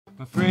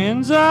My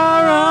friends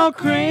are all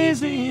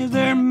crazy,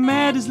 they're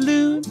mad as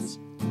loons.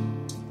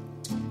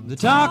 They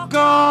talk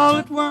all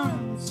at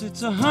once,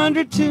 it's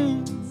 100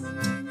 tunes.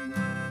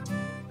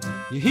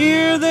 You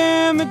hear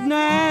them at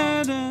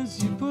night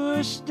as you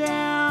push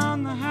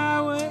down the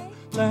highway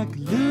like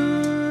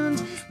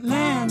loons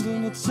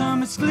landing at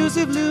some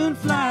exclusive loon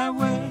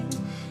flyway.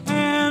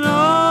 And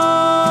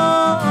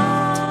oh,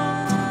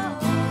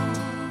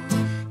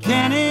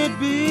 can it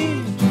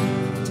be true?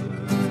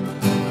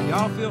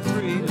 Y'all feel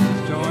free to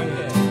just join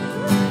in.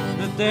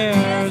 That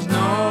there's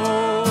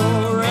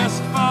no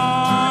rest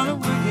for the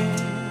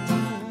wicked,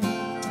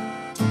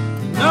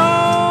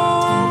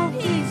 no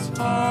peace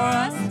for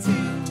us two.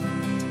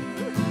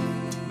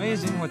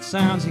 Amazing what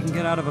sounds you can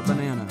get out of a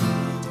banana.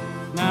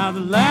 Now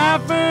the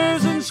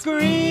laughers and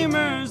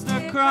screamers,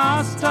 their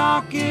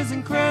crosstalk is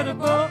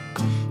incredible.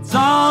 It's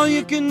all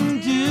you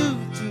can do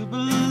to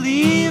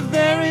believe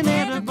they're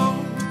inedible.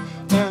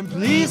 And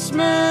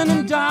policemen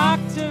and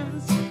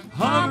doctors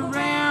hover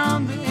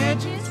around the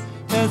edges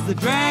as they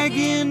drag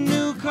in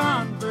new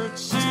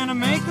converts and to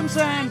make them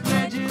sign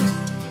pledges.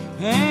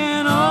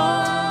 And oh,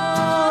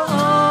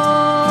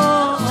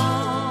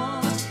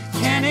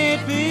 can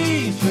it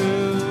be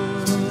true?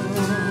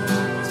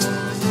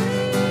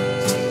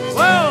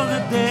 Well,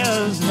 that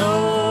there's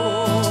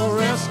no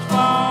rest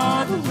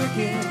for the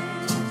wicked,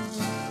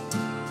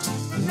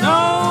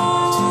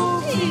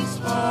 no peace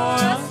for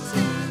us two.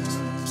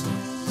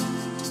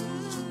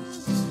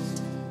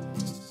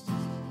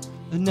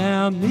 And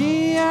now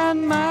me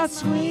and my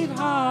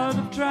sweetheart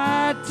have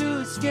tried to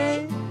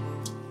escape.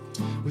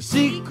 We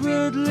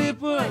secretly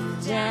put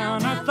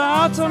down our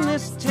thoughts on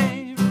this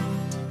tape,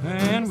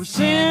 and we're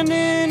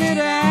sending it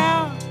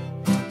out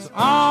to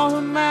all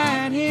who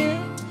might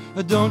hear.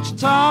 Don't you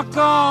talk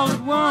all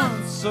at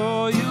once,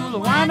 or you'll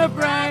wind up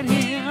right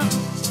here.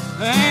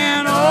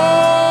 And oh,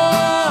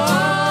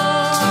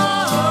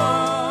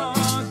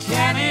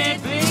 can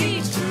it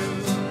be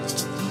true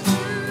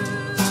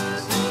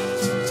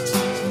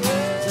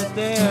that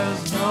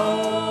there's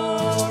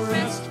no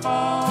rest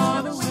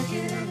for the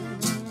wicked,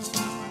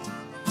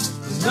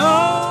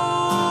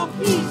 no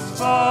peace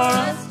for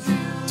us two?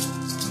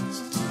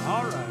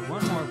 All right,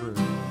 one more verse.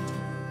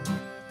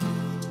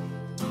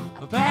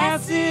 A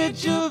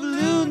passage of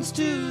loons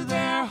to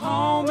their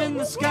home in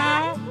the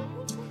sky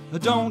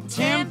don't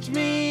tempt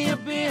me a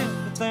bit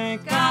to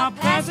think I'll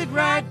pass it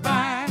right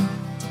by.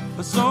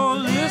 So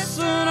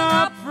listen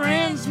up,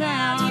 friends,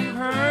 now you've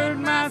heard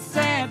my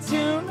sad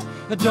tune.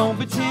 Don't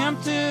be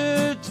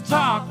tempted to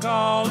talk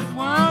all at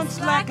once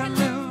like a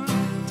loon.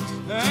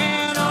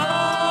 And oh,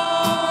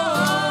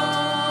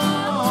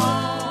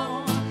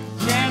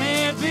 can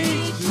it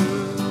be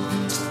true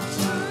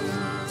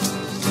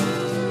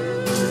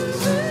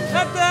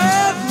that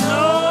there's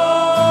no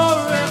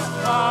rest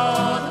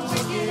for the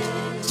wicked,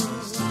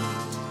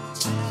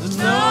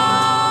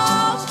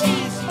 no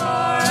peace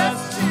for us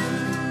two?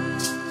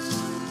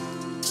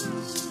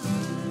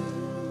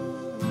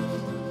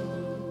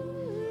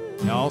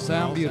 Y'all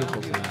sound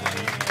beautiful tonight.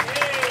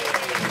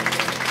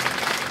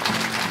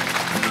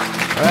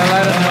 Well,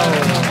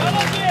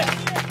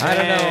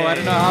 I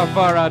don't know how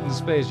far out in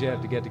space you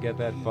have to get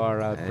that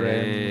far out, friends.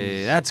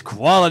 Hey, that's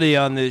quality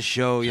on this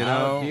show, you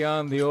know. Out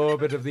beyond the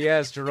orbit of the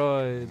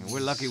asteroids. We're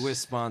lucky we're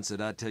sponsored,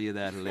 I tell you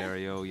that,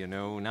 Hilario, you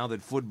know. Now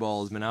that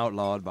football's been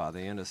outlawed by the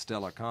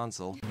Interstellar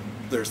Council.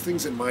 There's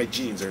things in my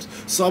genes, there's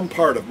some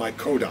part of my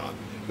codon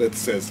that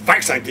says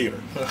Fireside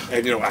Theater.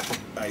 And, you know,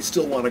 I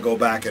still want to go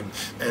back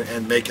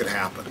and make it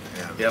happen.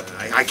 And Yep.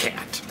 I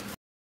can't.